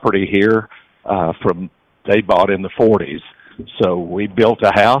had property here they bought in the 40s. So we built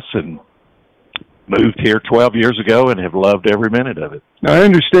a house and moved here 12 years ago and have loved every minute of it. Now, I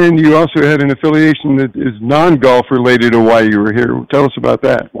understand you also had an affiliation that is non-golf related to why you were here. Tell us about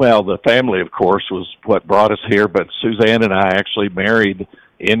that. Well, the family, of course, was what brought us here, but Suzanne and I actually married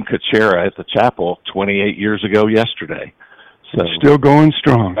in Coachella at the chapel 28 years ago yesterday. So still going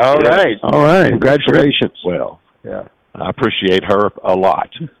strong. All right. Congratulations. Well, yeah. I appreciate her a lot.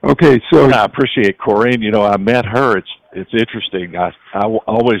 Okay, so and I appreciate Corinne. You know, I met her. It's interesting. I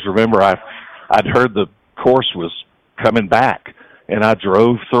always remember I'd heard the course was coming back, and I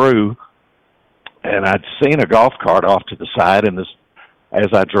drove through, and I'd seen a golf cart off to the side, and as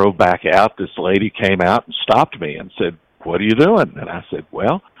I drove back out, this lady came out and stopped me and said, "What are you doing?" And I said,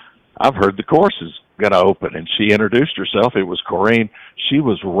 "Well, I've heard the course is going to open." And she introduced herself. It was Corinne. She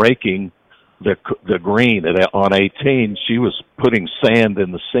was raking the green on 18. She was putting sand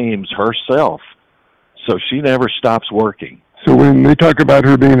in the seams herself. So she never stops working. So when they talk about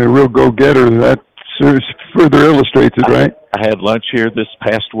her being a real go-getter, that further illustrates it, right? I had lunch here this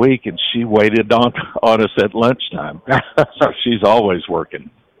past week, and she waited on us at lunchtime. So she's always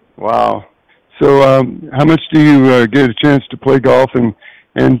working. Wow. So how much do you get a chance to play golf?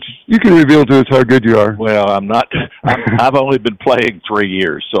 And you can reveal to us how good you are. Well, I'm not. I've only been playing 3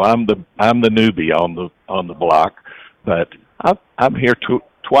 years, so I'm the newbie on the block. But I'm here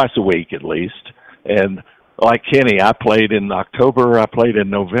twice a week at least. And like Kenny, I played in October. I played in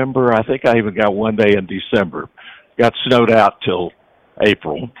November. I think I even got one day in December. Got snowed out till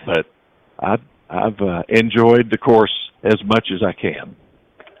April, but I've enjoyed the course as much as I can.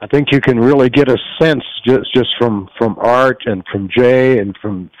 I think you can really get a sense just from Art and from Jay and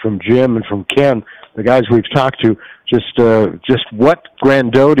from Jim and from Ken, the guys we've talked to, just what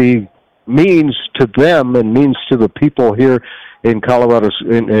Grandote means to them and means to the people here in Colorado,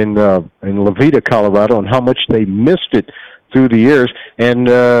 in Levita, Colorado, and how much they missed it through the years, and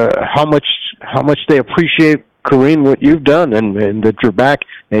how much they appreciate, Corrine, what you've done, and that you're back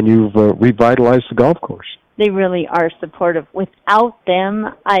and you've revitalized the golf course. They really are supportive. Without them,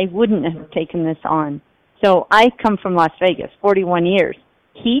 I wouldn't have taken this on. So I come from Las Vegas, 41 years.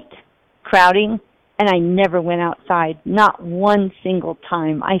 Heat, crowding, and I never went outside, not one single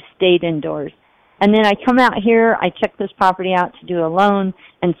time. I stayed indoors. And then I come out here, I check this property out to do a loan,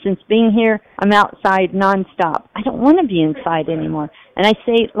 and since being here, I'm outside nonstop. I don't want to be inside anymore. And I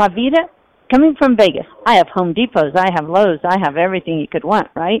say, La Vida, coming from Vegas, I have Home Depots, I have Lowe's, I have everything you could want,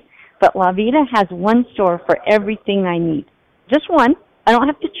 right? But La Vida has one store for everything I need. Just one. I don't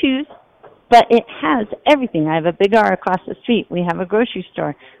have to choose, but it has everything. I have a Big R across the street. We have a grocery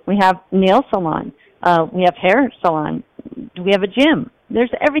store. We have nail salon. We have hair salon. We have a gym.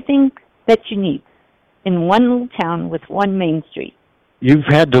 There's everything that you need in one little town with one main street. You've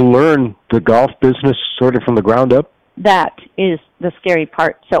had to learn the golf business sort of from the ground up? That is the scary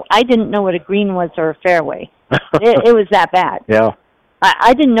part. So I didn't know what a green was or a fairway. It was that bad. Yeah.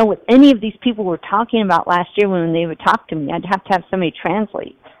 I didn't know what any of these people were talking about last year when they would talk to me. I'd have to have somebody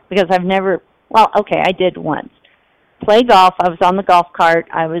translate because I've never, well, okay, I did once. Play golf. I was on the golf cart.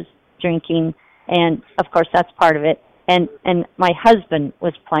 I was drinking, and, of course, that's part of it. And my husband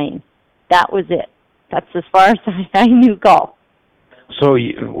was playing. That was it. That's as far as I knew golf. So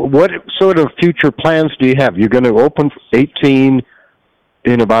what sort of future plans do you have? You're going to open 18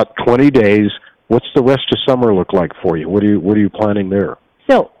 in about 20 days. What's the rest of summer look like for you? What are you planning there?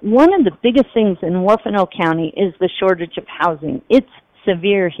 So one of the biggest things in Warfano County is the shortage of housing. It's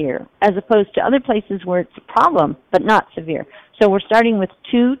severe here, as opposed to other places where it's a problem, but not severe. So we're starting with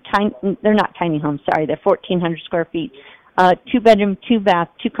they're not tiny homes, sorry, they're 1,400 square feet, 2-bedroom, 2-bath,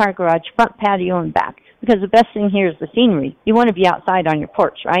 2-car garage, front patio, and back. Because the best thing here is the scenery. You want to be outside on your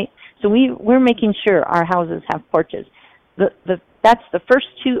porch, right? So we're making sure our houses have porches. That's the first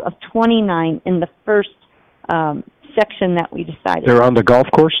 2 of 29 in the first section that we decided. They're on the golf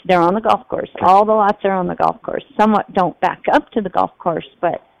course? They're on the golf course. All the lots are on the golf course. Somewhat don't back up to the golf course,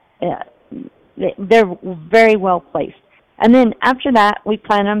 but they're very well placed. And then after that, we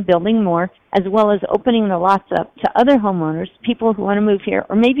plan on building more, as well as opening the lots up to other homeowners, people who want to move here,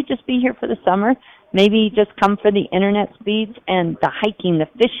 or maybe just be here for the summer, maybe just come for the internet speeds and the hiking, the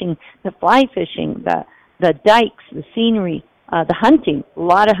fishing, the fly fishing, the dikes, the scenery, the hunting. A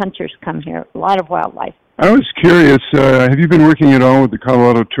lot of hunters come here, a lot of wildlife. I was curious, have you been working at all with the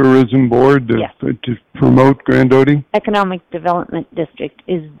Colorado Tourism Board to promote Grandote? Economic Development District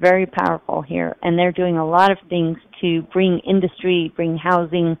is very powerful here, and they're doing a lot of things to bring industry, bring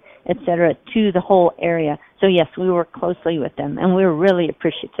housing, etc., to the whole area. So, yes, we work closely with them, and we're really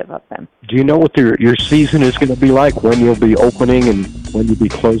appreciative of them. Do you know what your season is going to be like, when you'll be opening and when you'll be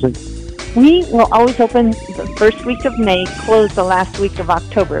closing? We will always open the first week of May, close the last week of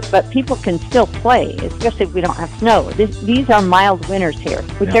October, but people can still play, especially if we don't have snow. These are mild winters here,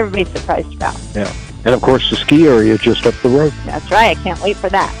 which everybody's surprised about. Yeah. And, of course, the ski area just up the road. That's right. I can't wait for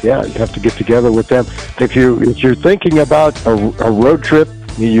that. Yeah, you have to get together with them. If you're thinking about a road trip,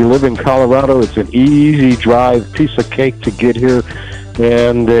 you live in Colorado, it's an easy drive, piece of cake to get here.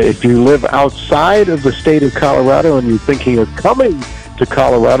 And if you live outside of the state of Colorado and you're thinking of coming to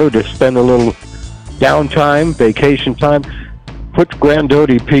Colorado to spend a little downtime, vacation time, put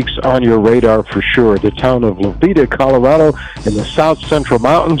Grandote Peaks on your radar for sure. The town of Levita, Colorado, in the South Central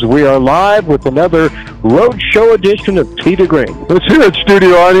Mountains. We are live with another roadshow edition of Tee to Green. Let's hear it,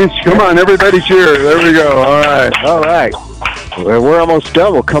 studio audience. Come on, everybody cheer. There we go. All right. Well, we're almost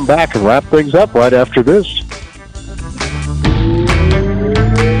done. We'll come back and wrap things up right after this.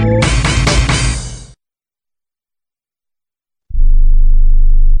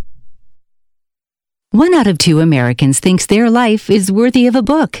 One out of 2 Americans thinks their life is worthy of a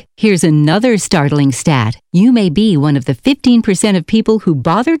book. Here's another startling stat. You may be one of the 15% of people who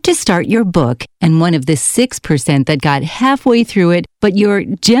bothered to start your book and one of the 6% that got halfway through it, but your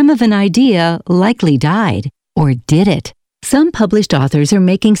gem of an idea likely died. Or did it? Some published authors are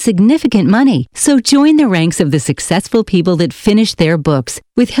making significant money, so join the ranks of the successful people that finish their books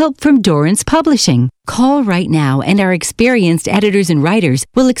with help from Dorrance Publishing. Call right now and our experienced editors and writers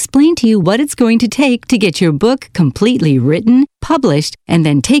will explain to you what it's going to take to get your book completely written, published, and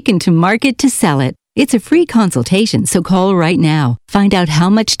then taken to market to sell it. It's a free consultation, so call right now. Find out how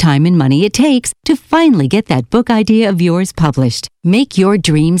much time and money it takes to finally get that book idea of yours published. Make your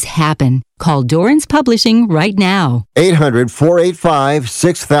dreams happen. Call Dorrance Publishing right now.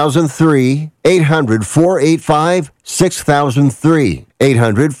 800-485-6003. 800-485-6003.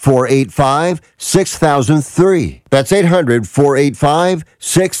 800-485-6003. That's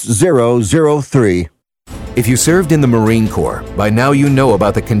 800-485-6003. If you served in the Marine Corps, by now you know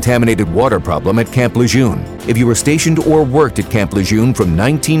about the contaminated water problem at Camp Lejeune. If you were stationed or worked at Camp Lejeune from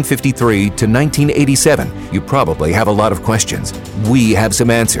 1953 to 1987, you probably have a lot of questions. We have some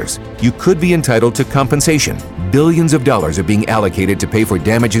answers. You could be entitled to compensation. Billions of dollars are being allocated to pay for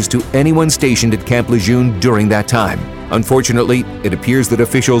damages to anyone stationed at Camp Lejeune during that time. Unfortunately, it appears that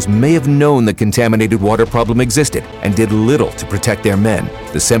officials may have known the contaminated water problem existed and did little to protect their men.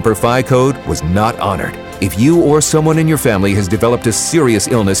 The Semper Fi Code was not honored. If you or someone in your family has developed a serious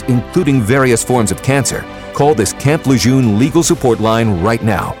illness, including various forms of cancer, call this Camp Lejeune legal support line right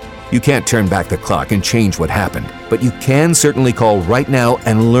now. You can't turn back the clock and change what happened, but you can certainly call right now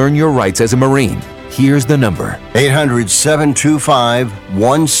and learn your rights as a Marine. Here's the number.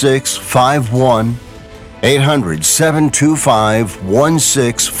 800-725-1651.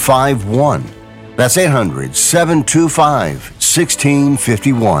 800-725-1651. That's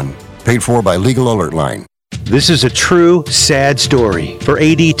 800-725-1651. Paid for by Legal Alert Line. This is a true, sad story for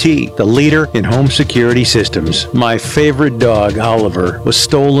ADT, the leader in home security systems. My favorite dog, Oliver, was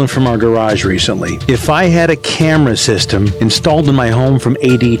stolen from our garage recently. If I had a camera system installed in my home from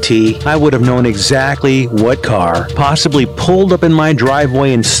ADT, I would have known exactly what car possibly pulled up in my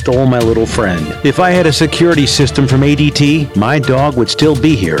driveway and stole my little friend. If I had a security system from ADT, my dog would still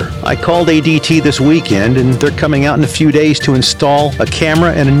be here. I called ADT this weekend, and they're coming out in a few days to install a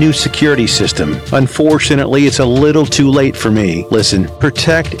camera and a new security system. Unfortunately, it's a little too late for me. Listen,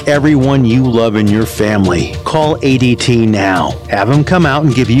 protect everyone you love in your family. Call ADT now. Have them come out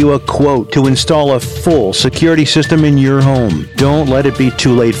and give you a quote to install a full security system in your home. Don't let it be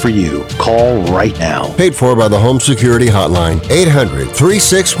too late for you. Call right now. Paid for by the Home Security Hotline.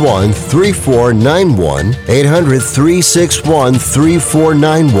 800-361-3491.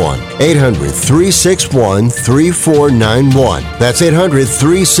 800-361-3491. 800-361-3491. That's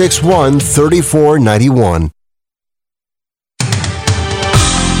 800-361-3491.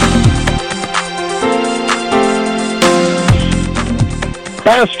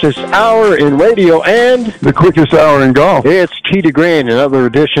 Fastest hour in radio and the quickest hour in golf. It's Tee to Green, another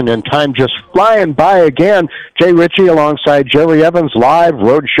edition, and time just flying by again. Jay Ritchie alongside Jerry Evans, live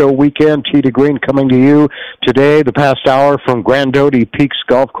roadshow weekend. Tee to Green coming to you today, the past hour from Grandote Peaks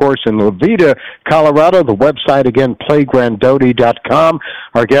Golf Course in Levita, Colorado. The website again, playgrandote.com.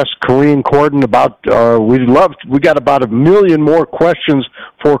 Our guest Kareem Corden. We got about 1 million more questions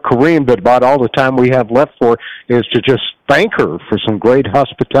for Kareem, but about all the time we have left for is to just thank her for some great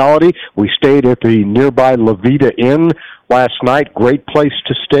hospitality. We stayed at the nearby Levita Inn last night. Great place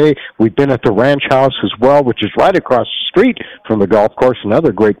to stay. We've been at the Ranch House as well, which is right across the street from the golf course.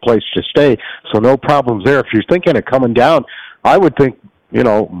 Another great place to stay. So no problems there. If you're thinking of coming down, I would think,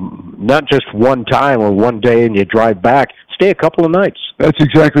 not just one time or one day and you drive back. Stay a couple of nights. That's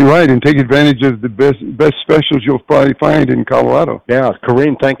exactly right, and take advantage of the best specials you'll probably find in Colorado. Yeah,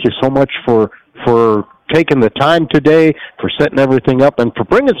 Kareem, thank you so much for taking the time today, for setting everything up, and for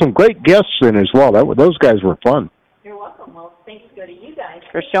bringing some great guests in as well. Those guys were fun. You're welcome. Well, thanks go to you guys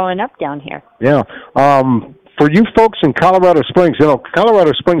for showing up down here. Yeah. For you folks in Colorado Springs,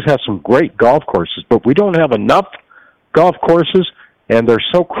 Colorado Springs has some great golf courses, but we don't have enough golf courses, and they're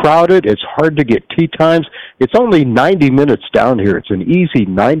so crowded, it's hard to get tee times. It's only 90 minutes down here. It's an easy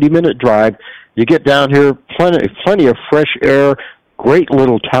 90-minute drive. You get down here, plenty of fresh air, great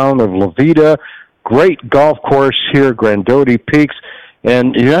little town of Levita, great golf course here, Grandote Peaks,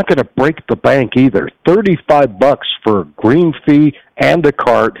 and you're not going to break the bank either. $35 for a green fee and a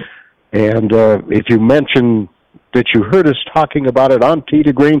cart, and if you mention that you heard us talking about it on Tee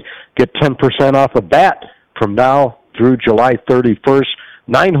to Green, get 10% off of that from now through July 31st.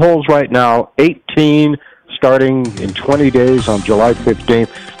 9 holes right now, 18 starting in 20 days on July 15th.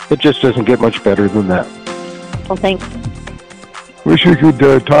 It just doesn't get much better than that. Well, thanks. Wish we could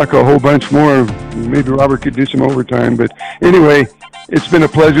talk a whole bunch more. Maybe Robert could do some overtime. But anyway, it's been a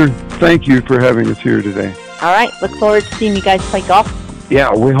pleasure. Thank you for having us here today. All right. Look forward to seeing you guys play golf.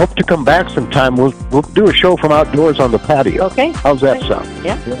 Yeah, we hope to come back sometime. We'll do a show from outdoors on the patio. Okay. How's that sound?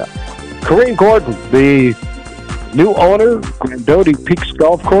 Yeah. Kareem Corden, the new owner, Grandote Peaks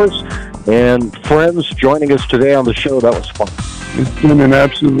Golf Course, and friends joining us today on the show. That was fun. It's been an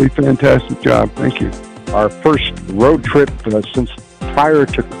absolutely fantastic job. Thank you. Our first road trip since prior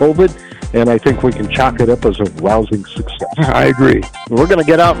to COVID, and I think we can chalk it up as a rousing success. I agree. We're going to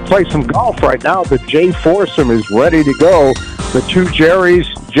get out and play some golf right now. The Jay foursome is ready to go. The two Jerrys,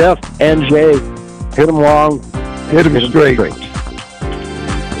 Jeff and Jay, hit them long, hit them straight.